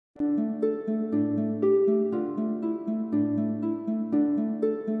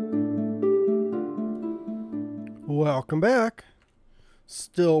Welcome back.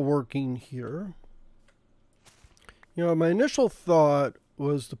 Still working here. You know, my initial thought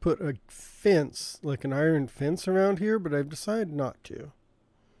was to put a fence, like an iron fence around here, but I've decided not to.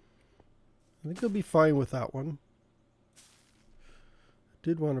 I think I'll be fine with that one. I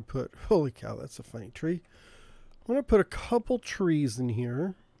did want to put, holy cow, that's a funny tree. I want to put a couple trees in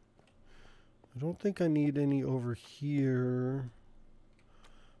here. I don't think I need any over here.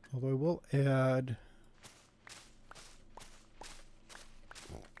 Although I will add...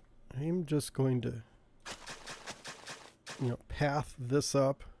 I'm just going to, path this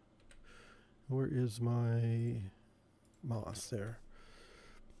up. Where is my moss there?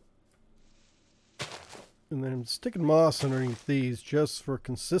 And then I'm sticking moss underneath these just for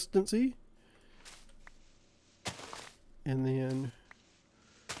consistency. And then,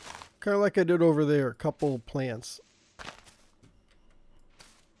 kind of like I did over there, a couple plants.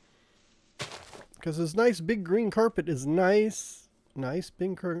 Because this nice big green carpet is nice. Nice,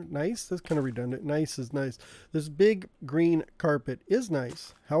 big nice. That's kind of redundant. Nice is nice. This big green carpet is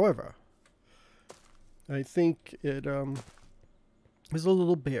nice. However, I think it is a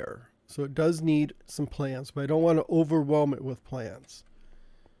little bare. So it does need some plants, but I don't want to overwhelm it with plants.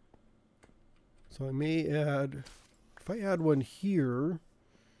 So I may add, if I add one here,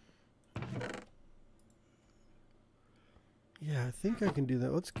 yeah, I think I can do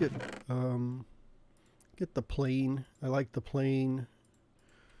that. Let's get the plain. I like the plain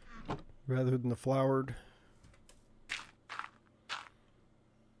rather than the flowered.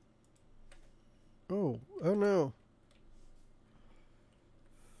 Oh no.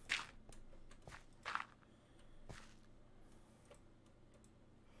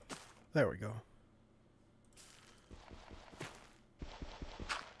 There we go.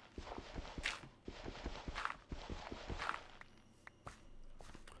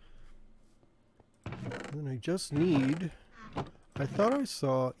 Then I just need, I thought I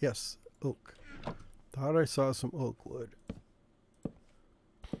saw, yes, oak. Thought I saw some oak wood.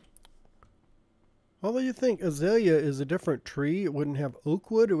 Although you think azalea is a different tree, it wouldn't have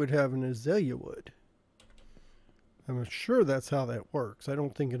oak wood, it would have an azalea wood. I'm sure that's how that works. I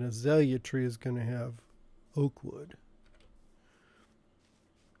don't think an azalea tree is going to have oak wood.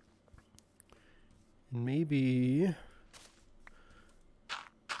 And maybe...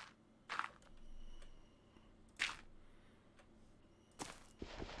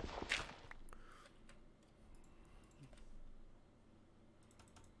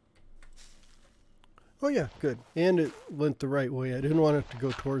 Oh yeah, good. And it went the right way. I didn't want it to go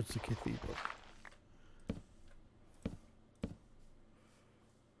towards the cathedral.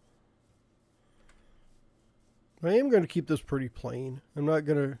 I am going to keep this pretty plain. I'm not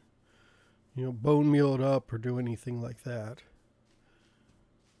going to, bone meal it up or do anything like that.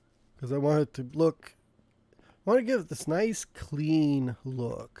 Because I want it to look, I want to give it this nice clean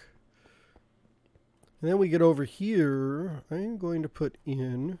look. And then we get over here, I'm going to put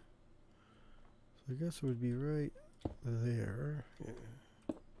in... I guess it would be right there. Yeah.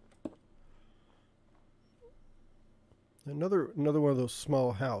 Another one of those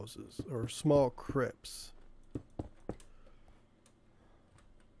small houses or small crypts.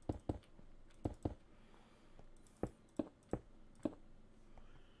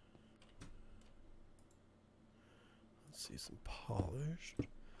 Let's see, some polished.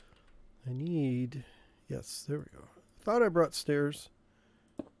 I need, yes, there we go. Thought I brought stairs.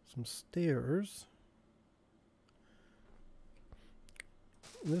 Some stairs.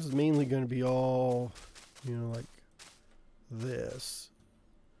 This is mainly going to be all, like this.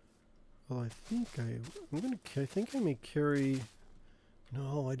 Well, I think I think I may carry,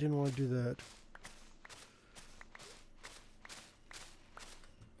 no, I didn't want to do that.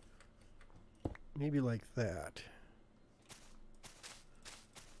 Maybe like that.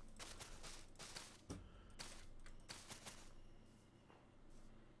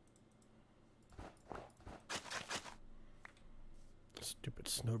 Stupid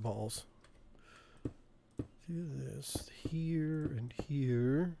snowballs. Do this here and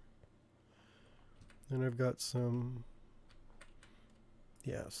here. Then I've got some,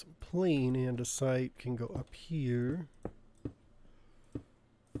 some plain andesite can go up here.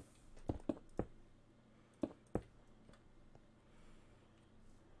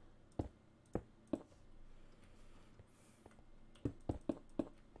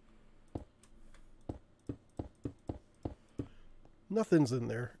 Nothing's in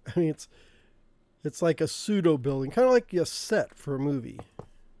there. I mean, it's like a pseudo building, kind of like a set for a movie.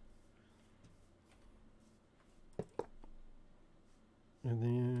 And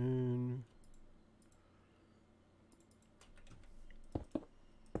then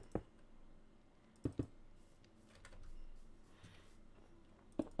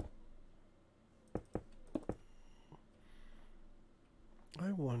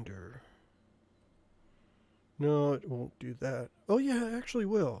wonder. No, it won't do that. Oh yeah, it actually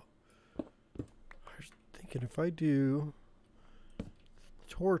will. I was thinking if I do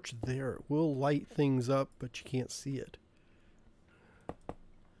torch there, it will light things up, but you can't see it.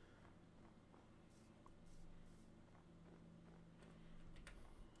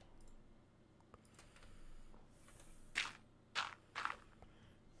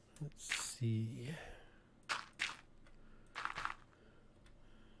 Let's see.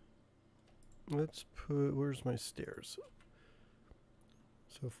 Let's put, where's my stairs?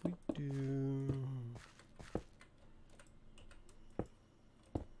 So if we do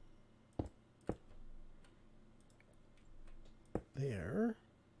there.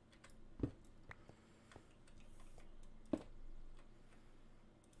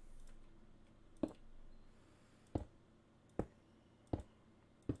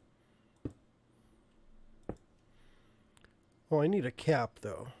 Oh, I need a cap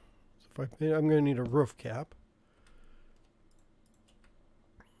though. So if I'm going to need a roof cap.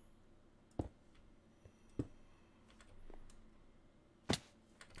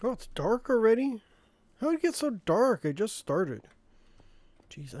 Oh, it's dark already? How did it get so dark? I just started.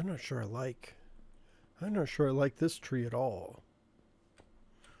 Jeez, I'm not sure I like this tree at all.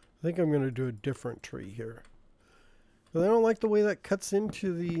 I think I'm going to do a different tree here. But I don't like the way that cuts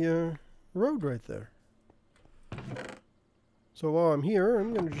into the road right there. So while I'm here,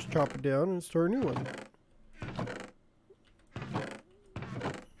 I'm going to just chop it down and start a new one.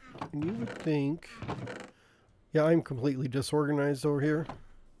 And you would think... Yeah, I'm completely disorganized over here.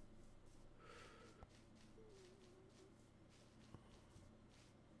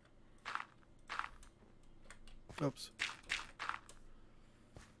 Oops.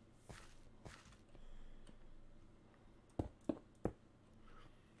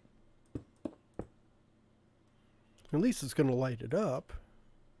 At least it's going to light it up.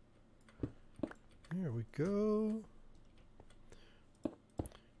 There we go.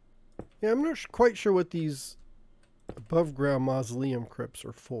 Yeah, I'm not quite sure what these above ground mausoleum crypts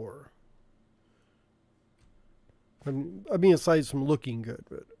are for. I mean, aside from looking good,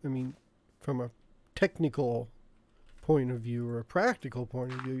 but I mean, from a technical point of view or a practical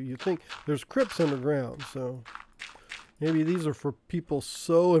point of view, you think there's crypts underground, so maybe these are for people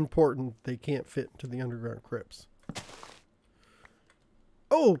so important they can't fit into the underground crypts.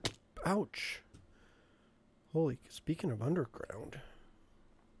 Oh, ouch. Holy, speaking of underground,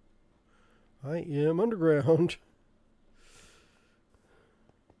 I am underground.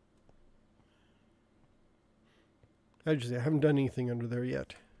 I haven't done anything under there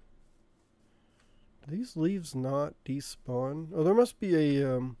yet. Do these leaves not despawn? Oh, there must be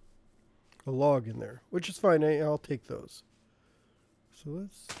a log in there, which is fine. I'll take those. So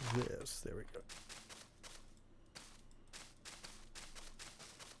let's do this. There we go.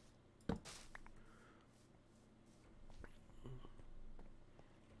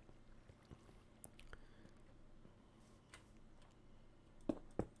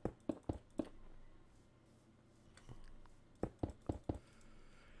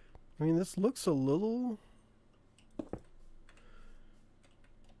 I mean, this looks a little... I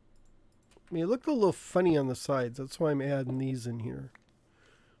mean, it looked a little funny on the sides. That's why I'm adding these in here.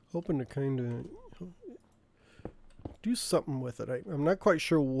 Hoping to kind of do something with it. I'm not quite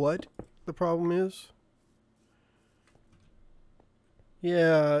sure what the problem is.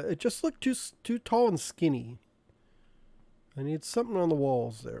 Yeah, it just looked too tall and skinny. I need something on the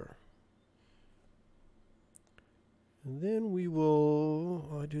walls there. And then we will,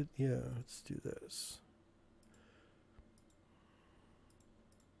 let's do this.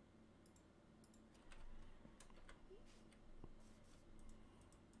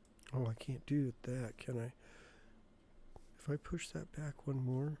 Oh, I can't do that, can I? If I push that back one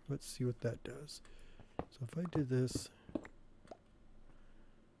more, let's see what that does. So if I did this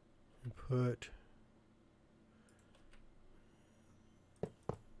and put,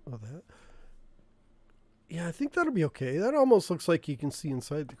 oh, that. Yeah, I think that'll be okay. That almost looks like you can see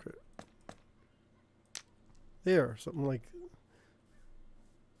inside the crypt. There, something like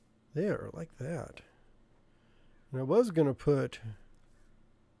there, like that. And I was going to put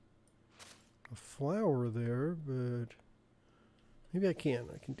a flower there, but maybe I can.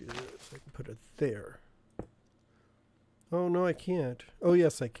 I can do this. I can put it there. Oh, no, I can't. Oh,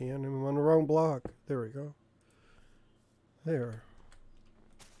 yes, I can. I'm on the wrong block. There we go. There.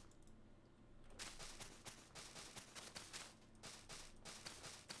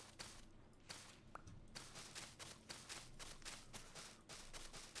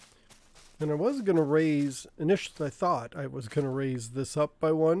 And I was going to raise, initially I thought I was going to raise this up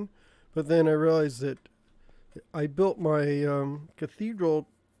by one, but then I realized that I built my cathedral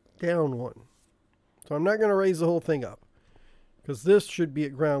down one. So I'm not going to raise the whole thing up, because this should be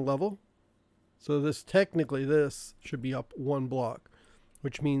at ground level. So this, technically, this should be up one block,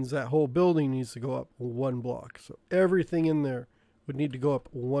 which means that whole building needs to go up one block. So everything in there would need to go up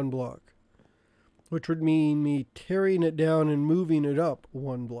one block, which would mean me tearing it down and moving it up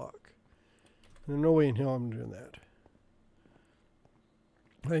one block. There's no way in hell I'm doing that.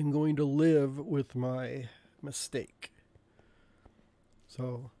 I'm going to live with my mistake.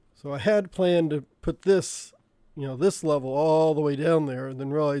 So I had planned to put this, this level all the way down there, and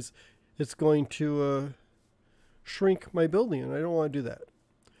then realize it's going to shrink my building, and I don't want to do that.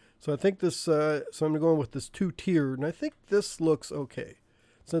 So I think this, so I'm going with this 2-tiered, and I think this looks okay.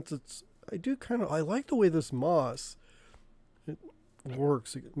 Since it's, I like the way this moss, it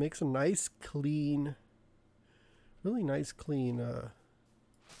works. It makes a nice, clean, really nice, clean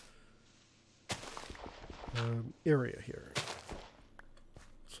area here.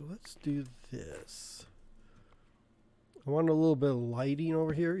 So let's do this. I want a little bit of lighting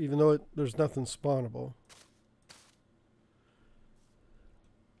over here, even though there's nothing spawnable.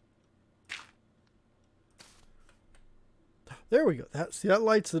 There we go. See, that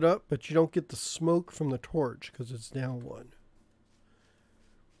lights it up, but you don't get the smoke from the torch because it's down one.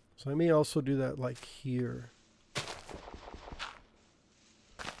 So I may also do that like here.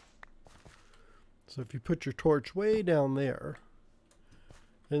 So if you put your torch way down there,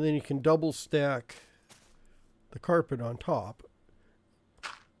 and then you can double stack the carpet on top,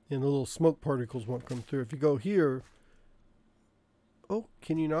 and the little smoke particles won't come through. If you go here, oh,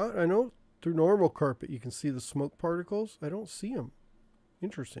 can you not? I know through normal carpet you can see the smoke particles. I don't see them.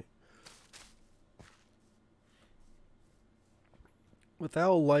 Interesting. With that,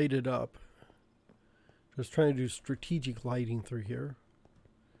 I'll light it up. Just trying to do strategic lighting through here.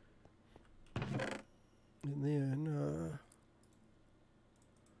 And then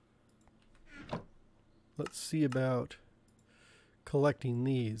let's see about collecting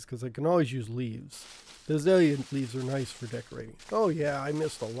these, because I can always use leaves. The azalea leaves are nice for decorating. Oh yeah, I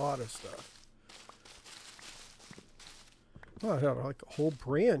missed a lot of stuff. Oh, I had like a whole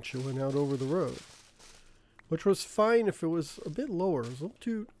branch that went out over the road, which was fine if it was a bit lower. It was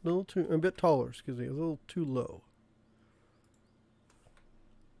a bit taller, excuse me. It was a little too low.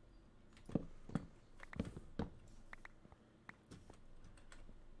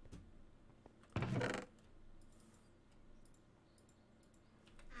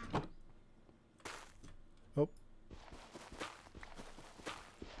 Oh.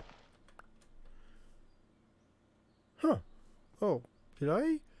 Huh. Oh, did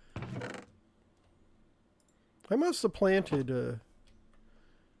I? I must have planted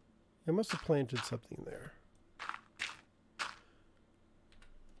something there.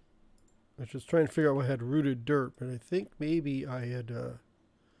 I was just trying to figure out what had rooted dirt, but I think maybe I had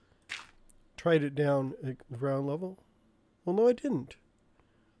tried it down at ground level. Well, no, I didn't.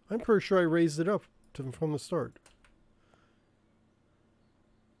 I'm pretty sure I raised it up from the start.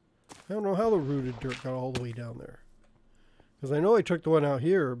 I don't know how the rooted dirt got all the way down there. Because I know I took the one out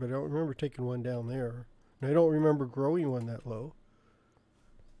here, but I don't remember taking one down there. And I don't remember growing one that low.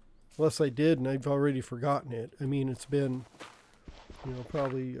 Unless I did and I've already forgotten it. I mean, it's been,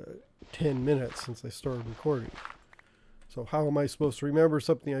 probably 10 minutes since I started recording. So how am I supposed to remember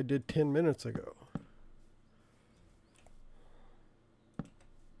something I did 10 minutes ago?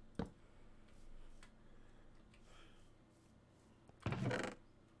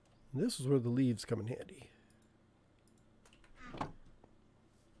 And this is where the leaves come in handy.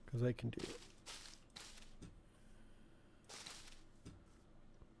 Because I can do it.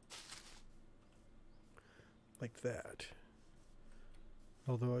 Like that.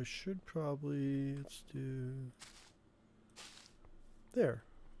 Although I should probably, let's do there.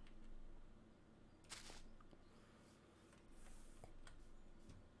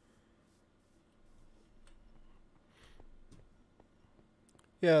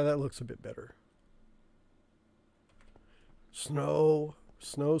 Yeah, that looks a bit better. Snow,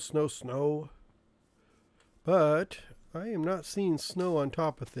 snow, snow, snow. But I am not seeing snow on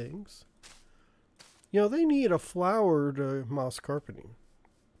top of things. They need a flowered moss carpeting.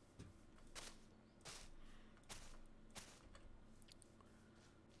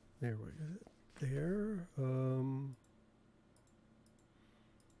 There we go. There.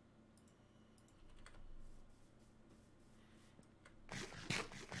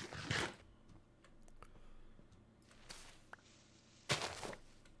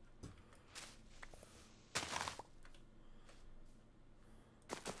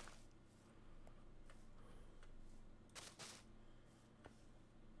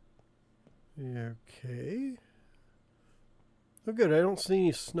 Okay. Oh good, I don't see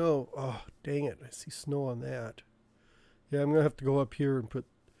any snow. Oh, dang it. I see snow on that. Yeah, I'm going to have to go up here and put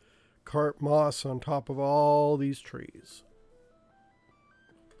moss on top of all these trees.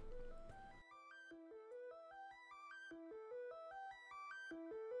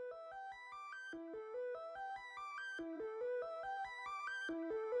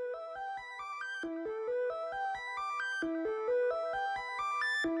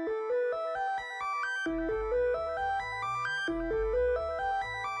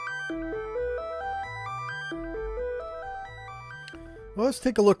 Well, let's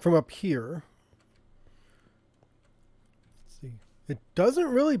take a look from up here. Let's see. It doesn't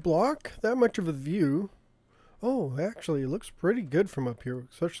really block that much of a view. Oh, actually, it looks pretty good from up here,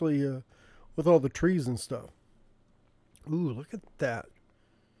 especially with all the trees and stuff. Ooh, look at that.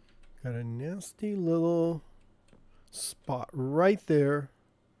 Got a nasty little spot right there,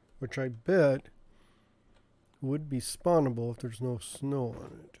 which I bet would be spawnable if there's no snow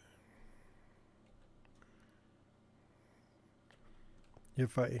on it.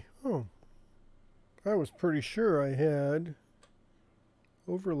 I was pretty sure I had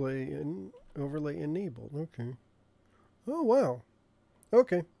overlay enabled. Okay. Oh wow.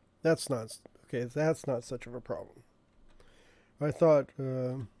 Okay, that's not such of a problem. I thought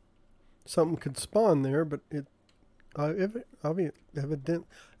something could spawn there, but it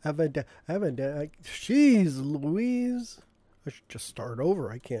jeez Louise, I should just start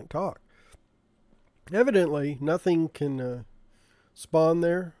over. I can't talk. Evidently, nothing can spawn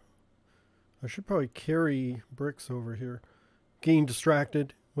there. I should probably carry bricks over here. Getting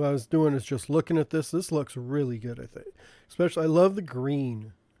distracted. What I was doing is just looking at this. This looks really good, I think. Especially, I love the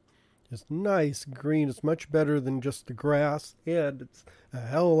green. It's nice green. It's much better than just the grass. And it's a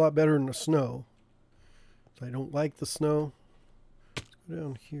hell of a lot better than the snow. So I don't like the snow. Let's go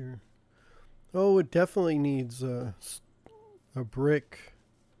down here. Oh, it definitely needs a brick.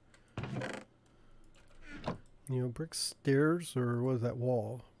 You know, brick stairs, or what is that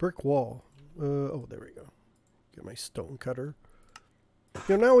wall? Brick wall. Oh, there we go. Get my stone cutter.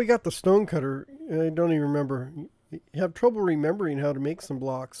 You know, now we got the stone cutter. I don't even remember. You have trouble remembering how to make some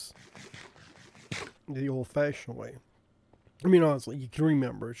blocks the old-fashioned way. I mean, honestly, you can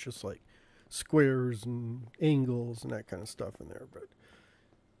remember. It's just like squares and angles and that kind of stuff in there. But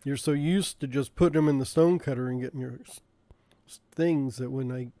you're so used to just putting them in the stone cutter and getting your things that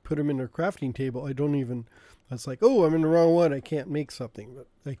when I put them in a crafting table, I don't even... It's like, oh, I'm in the wrong one. I can't make something, but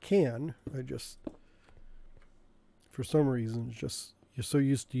I can. I just, for some reason, it's just you're so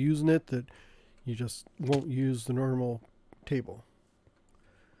used to using it that you just won't use the normal table.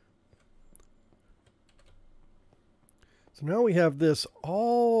 So now we have this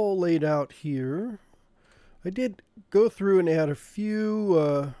all laid out here. I did go through and add a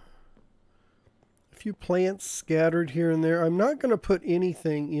few plants scattered here and there. I'm not going to put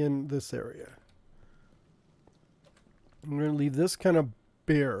anything in this area. I'm going to leave this kind of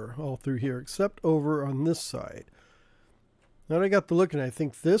bare all through here, except over on this side. Now that I got to looking, I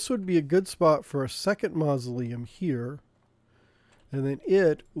think this would be a good spot for a second mausoleum here. And then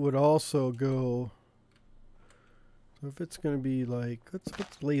it would also go... So if it's going to be like... Let's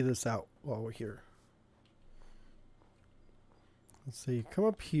lay this out while we're here. Let's see, come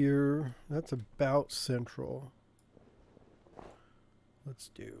up here. That's about central. Let's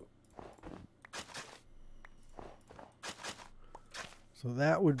do... So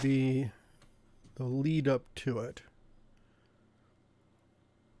that would be the lead up to it.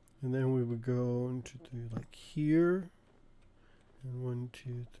 And then we would go 1, 2, 3 like here. And 1,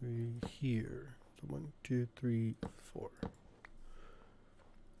 2, 3 here. So 1, 2, 3, 4.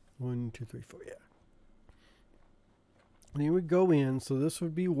 1, 2, 3, 4, yeah. And you would go in, so this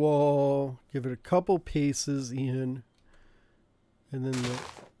would be wall, give it a couple paces in, and then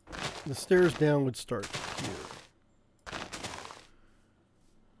the stairs down would start here.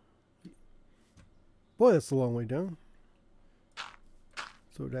 Boy, that's a long way down.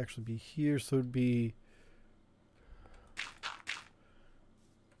 So it would actually be here. So it would be...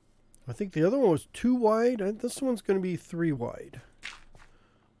 I think the other one was 2 wide. This one's going to be 3 wide.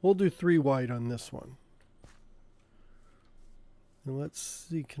 We'll do 3 wide on this one. And let's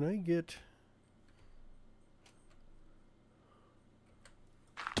see. Can I get...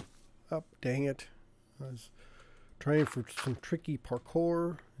 Up, dang it. I was trying for some tricky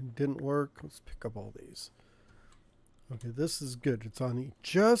parkour. It didn't work. Let's pick up all these. Okay, this is good. It's on the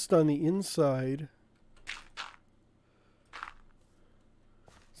just on the inside.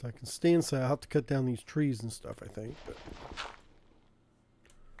 So I can stay inside. I'll have to cut down these trees and stuff, I think. But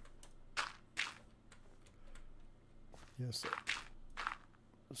yes.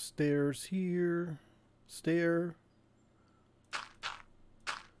 Stairs here. Stair.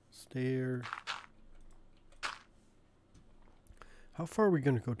 stair. How far are we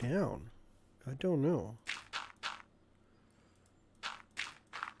going to go down? I don't know. I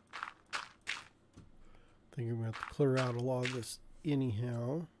think I'm going to have to clear out a lot of this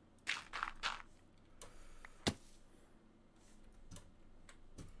anyhow.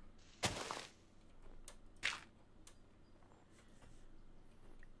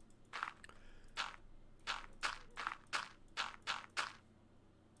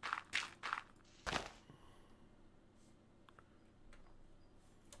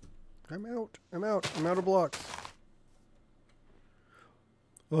 I'm out of blocks.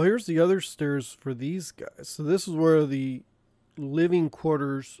 Well, here's the other stairs for these guys. So this is where the living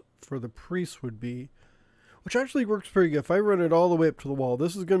quarters for the priests would be, which actually works pretty good. If I run it all the way up to the wall,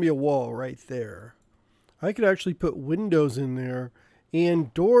 this is going to be a wall right there. I could actually put windows in there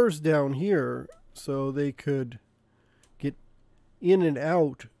and doors down here so they could get in and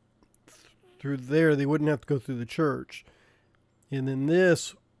out through there. They wouldn't have to go through the church. And then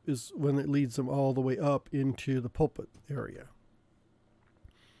this is when it leads them all the way up into the pulpit area.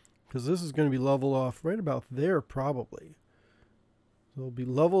 Because this is going to be leveled off right about there probably. So it'll be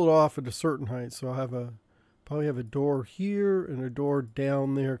leveled off at a certain height. So I'll have probably have a door here and a door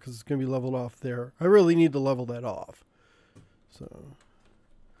down there because it's going to be leveled off there. I really need to level that off. So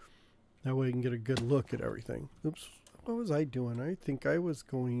that way I can get a good look at everything. Oops, what was I doing? I think I was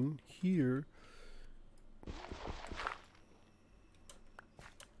going here.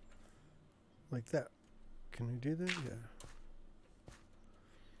 Like that. Can I do that? Yeah.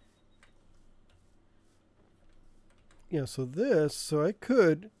 Yeah, so this, so I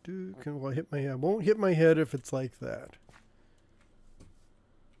could do, well, I hit my head. I won't hit my head if it's like that.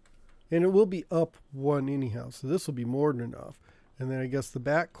 And it will be up one anyhow, so this will be more than enough. And then I guess the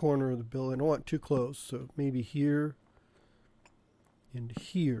back corner of the building, I don't want too close, so maybe here and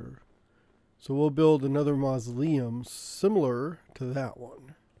here. So we'll build another mausoleum similar to that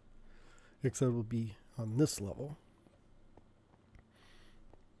one, except it will be on this level.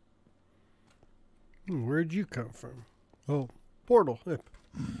 Where'd you come from? Oh, portal.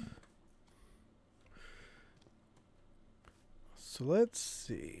 So let's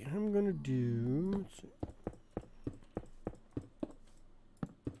see. I'm going to do...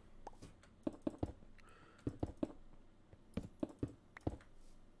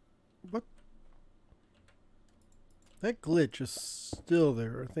 What? That glitch is still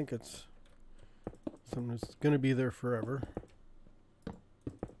there. I think it's something that's going to be there forever.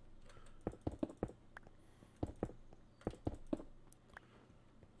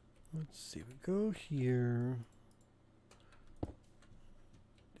 Let's see, we go here,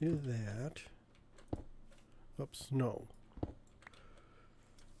 do that. Oops, no.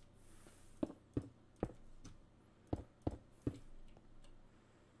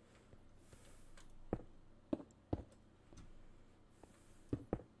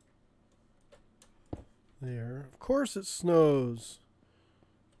 There. Of course it snows.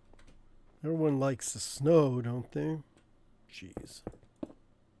 Everyone likes the snow, don't they? Jeez.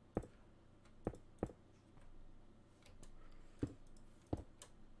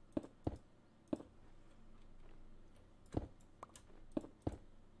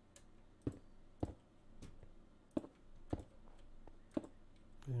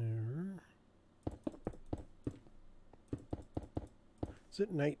 Is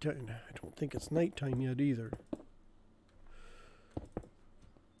it nighttime? I don't think it's nighttime yet either.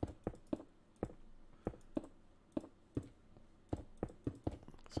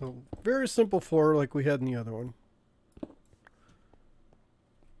 So very simple floor like we had in the other one.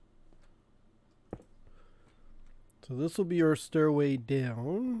 So this will be our stairway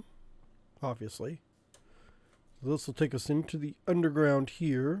down, obviously. So this will take us into the underground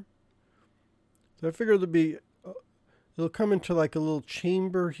here. So I figure there'll be... it'll come into like a little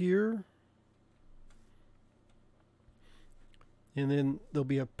chamber here. And then there'll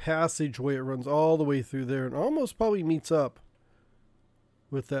be a passageway. It runs all the way through there and almost probably meets up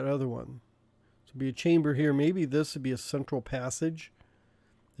with that other one. So there'll be a chamber here. Maybe this would be a central passage.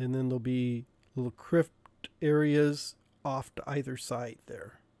 And then there'll be little crypt areas off to either side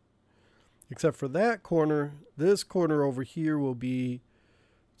there. Except for that corner, this corner over here will be...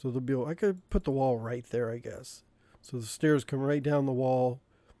 So there'll be... I could put the wall right there, I guess. So the stairs come right down the wall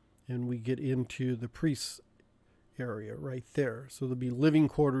and we get into the priest's area right there. So there'll be living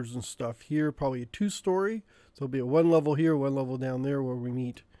quarters and stuff here, probably a 2-story. So there'll be a 1 level here, 1 level down there where we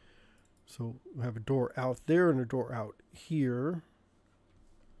meet. So we have a door out there and a door out here.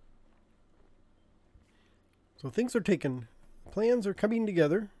 So things are taking, plans are coming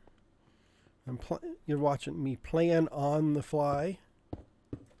together. You're watching me plan on the fly.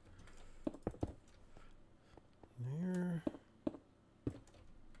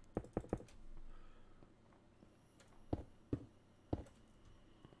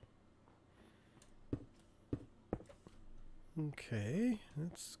 Okay,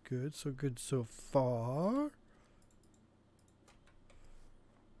 that's good. So good so far.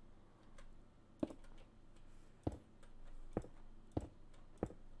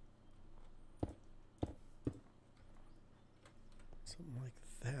 Something like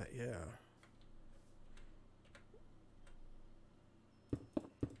that, yeah.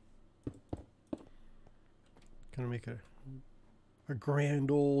 Gonna make a grand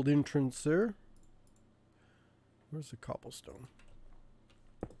old entrance there. Where's the cobblestone?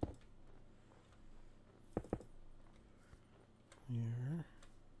 Here.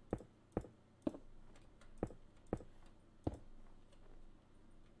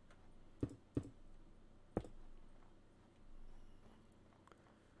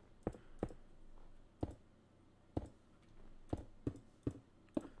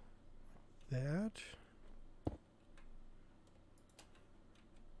 That.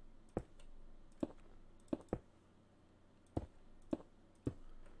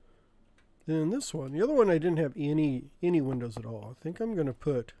 Then this one, the other one I didn't have any windows at all. I think I'm going to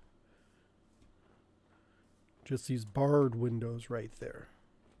put just these barred windows right there.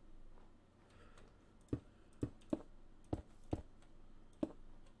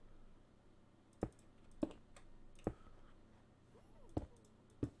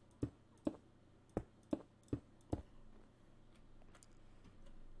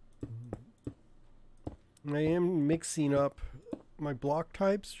 I am mixing up my block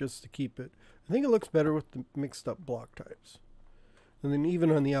types just to keep it. I think it looks better with the mixed up block types. And then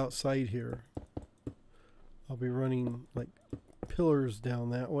even on the outside here, I'll be running like pillars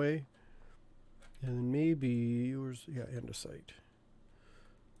down that way. And then maybe yours, yeah, andesite.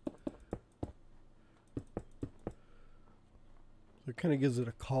 So it kind of gives it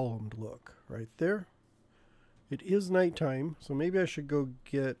a columned look right there. It is nighttime, so maybe I should go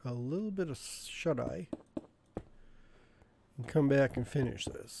get a little bit of shut-eye and come back and finish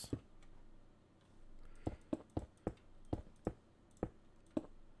this.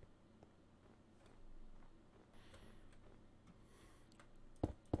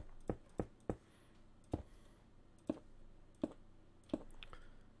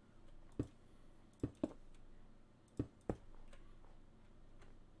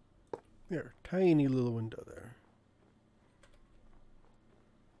 There, tiny little window there.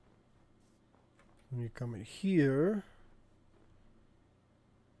 When you come in here,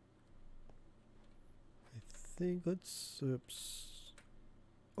 I think let's, oops.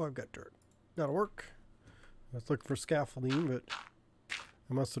 Oh, I've got dirt. That'll work. Let's look for scaffolding, but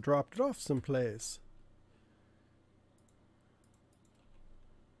I must have dropped it off someplace.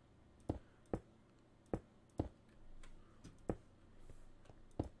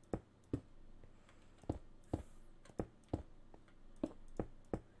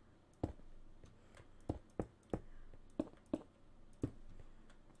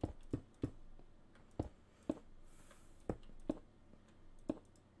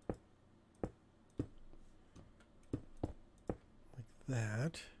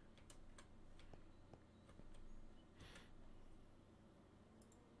 That.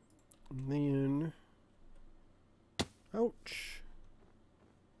 And then, ouch.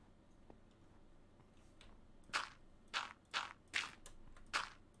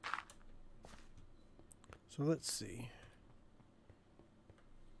 So let's see.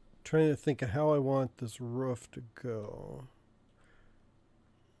 Trying to think of how I want this roof to go.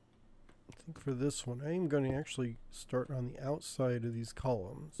 I think for this one, I am going to actually start on the outside of these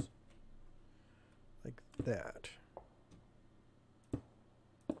columns. Like that.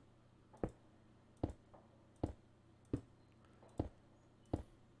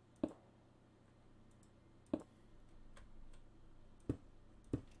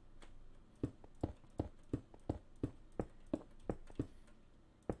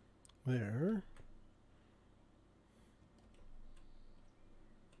 There.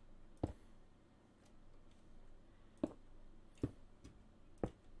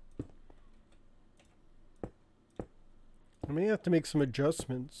 I may have to make some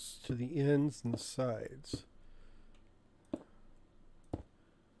adjustments to the ends and the sides.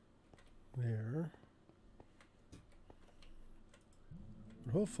 There.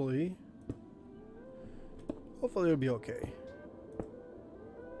 Hopefully it'll be okay.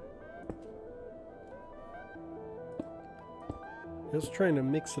 Just trying to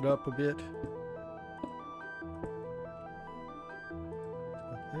mix it up a bit. Put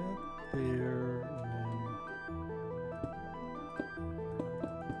that there, and then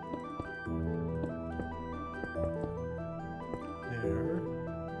there.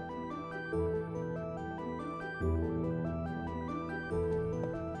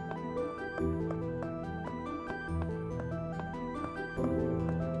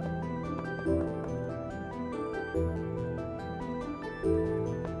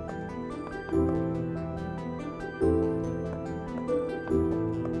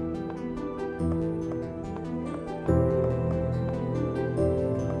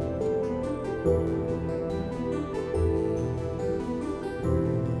 Yeah,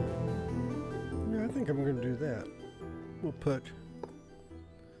 I think I'm going to do that. We'll put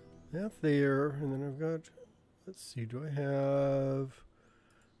that there, and then I've got, let's see, do I have,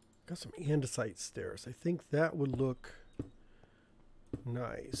 got some andesite stairs. I think that would look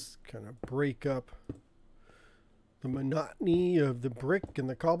nice. Kind of break up the monotony of the brick and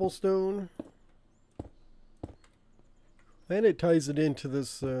the cobblestone. And it ties it into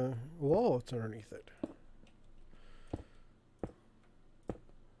this wall that's underneath it.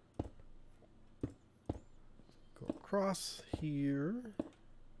 Go across here.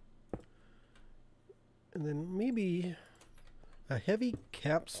 And then maybe a heavy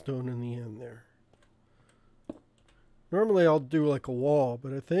capstone in the end there. Normally I'll do like a wall,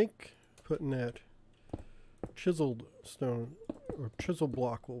 but I think putting that chiseled stone or chisel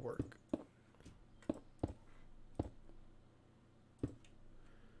block will work.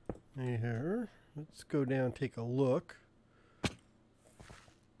 Here, let's go down and take a look.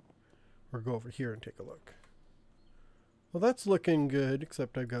 Or go over here and take a look. Well, that's looking good,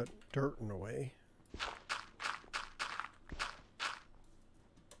 except I've got dirt in the way.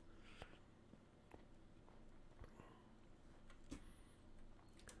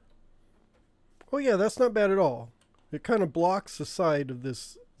 Oh yeah, that's not bad at all. It kind of blocks the side of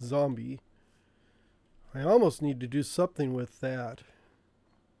this zombie. I almost need to do something with that.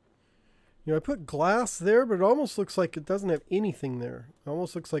 You know, I put glass there, but it almost looks like it doesn't have anything there. It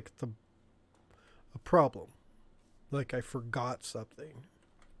almost looks like it's a problem. Like I forgot something.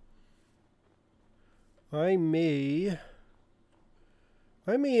 I may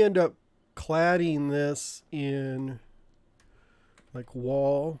end up cladding this in like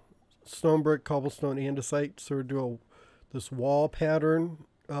wall, stone brick, cobblestone, andesite, sort of do this wall pattern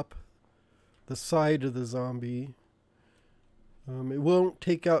up the side of the zombie. It won't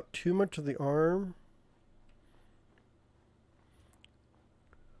take out too much of the arm.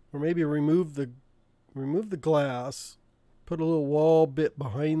 Or maybe remove the glass, put a little wall bit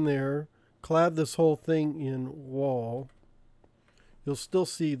behind there, clad this whole thing in wall. You'll still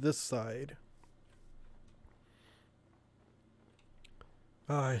see this side.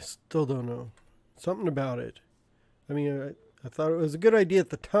 I still don't know. Something about it. I mean, I thought it was a good idea at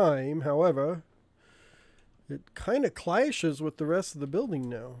the time. However, it kind of clashes with the rest of the building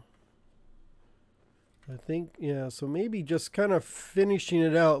now. I think, yeah, so maybe just kind of finishing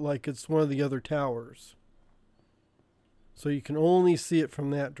it out like it's one of the other towers. So you can only see it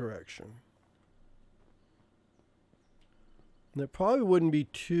from that direction. And it probably wouldn't be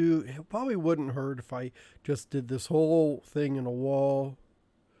too, it probably wouldn't hurt if I just did this whole thing in a wall.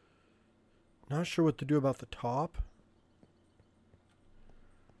 Not sure what to do about the top.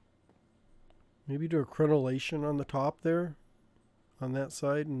 Maybe do a crenellation on the top there. On that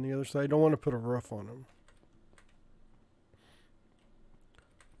side and the other side. I don't want to put a roof on them.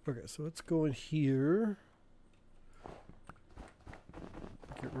 Okay, so let's go in here.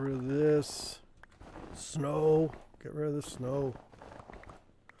 Get rid of this snow. Get rid of the snow.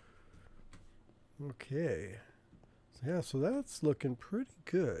 Okay. So yeah, so that's looking pretty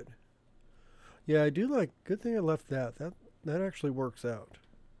good. Yeah, I do like, good thing I left that. That actually works out.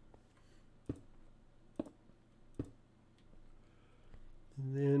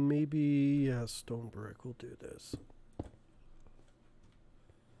 And then maybe, yeah, stone brick will do this.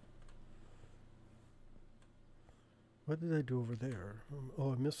 What did I do over there?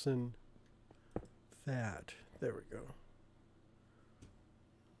 Oh, I'm missing that. There we go.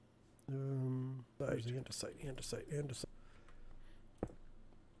 There's the andesite.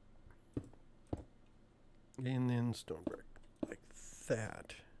 And then stone brick, like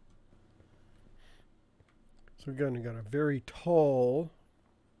that. So we're going to got a very tall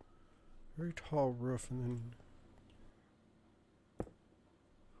roof, and then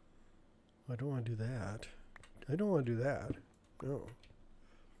I don't want to do that. I don't want to do that. No.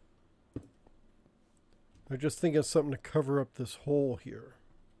 I just think it's something to cover up this hole here.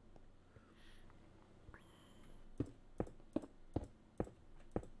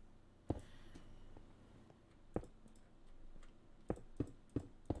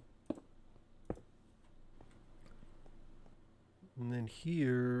 And then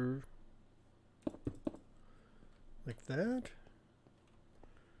here, like that.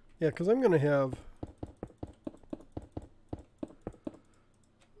 Yeah, because I'm going to have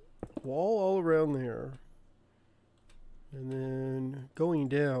wall all around there. And then going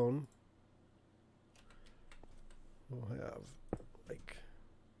down, we'll have like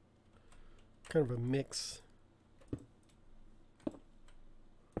kind of a mix.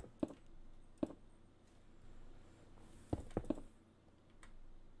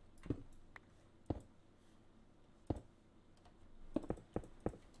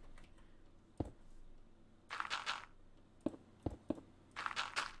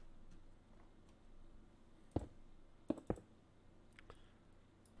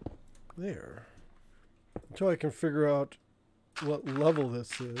 There. Until I can figure out what level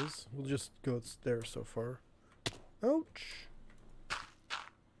this is. We'll just go there so far. Ouch.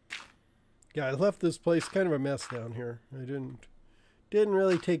 Yeah, I left this place kind of a mess down here. I didn't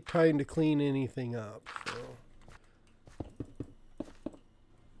really take time to clean anything up. So.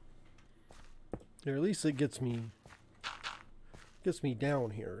 Or at least it gets me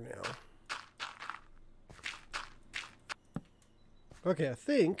down here now. Okay, I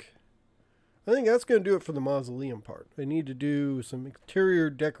think that's going to do it for the mausoleum part. I need to do some interior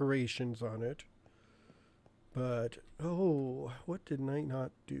decorations on it. But, oh, what did I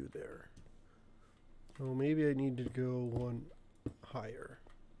not do there? Oh, maybe I need to go one higher.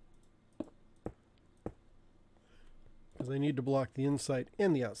 Because I need to block the inside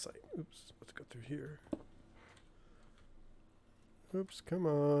and the outside. Oops, let's go through here. Oops, come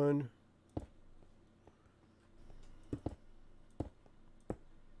on.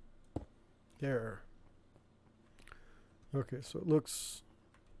 There. Okay, so it looks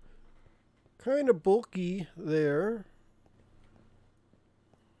kind of bulky there.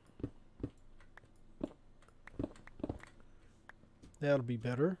 That'll be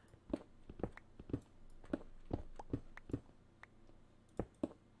better.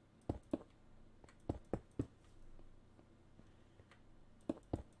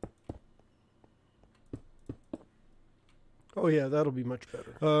 Oh yeah, that'll be much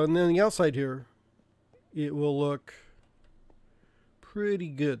better. And then the outside here, it will look pretty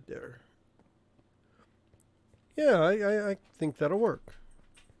good there. Yeah, I think that'll work.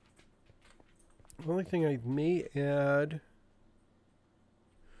 The only thing I may add,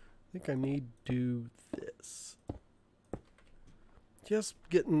 I think I may do this. Just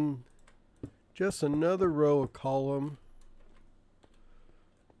getting just another row of column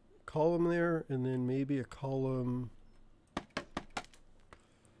there, and then maybe a column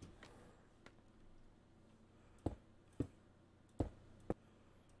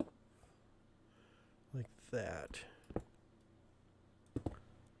like that.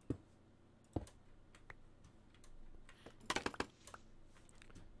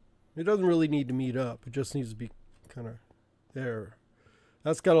 It doesn't really need to meet up. It just needs to be kind of there.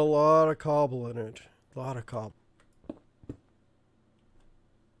 That's got a lot of cobble in it. A lot of cobble.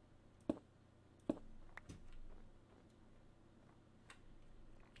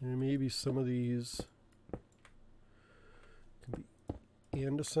 And maybe some of these can be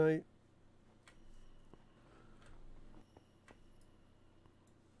andesite.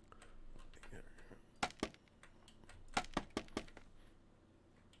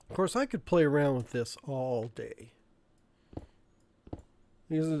 Of course, I could play around with this all day.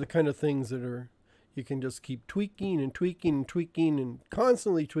 These are the kind of things that are, you can just keep tweaking and tweaking and tweaking and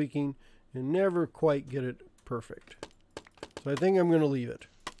constantly tweaking and never quite get it perfect. So I think I'm going to leave it.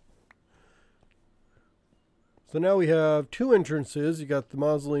 So now we have two entrances. You got the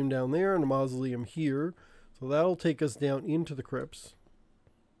mausoleum down there and the mausoleum here. So that'll take us down into the crypts.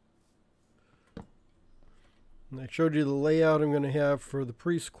 And I showed you the layout I'm going to have for the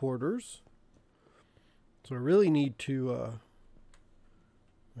priest quarters. So I really need to,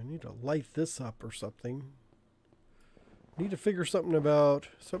 I need to light this up or something. I need to figure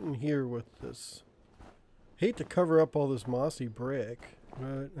something here with this. Hate to cover up all this mossy brick,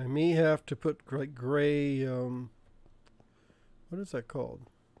 but I may have to put like gray, what is that called?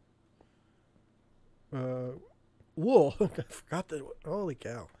 Wool. I forgot that. Holy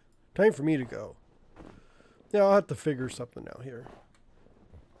cow. Time for me to go. Yeah, I'll have to figure something out here.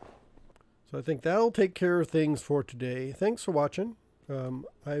 So I think that'll take care of things for today. Thanks for watching.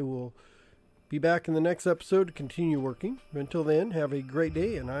 I will be back in the next episode to continue working. Until then, have a great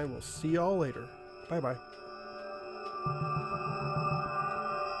day, and I will see y'all later. Bye-bye.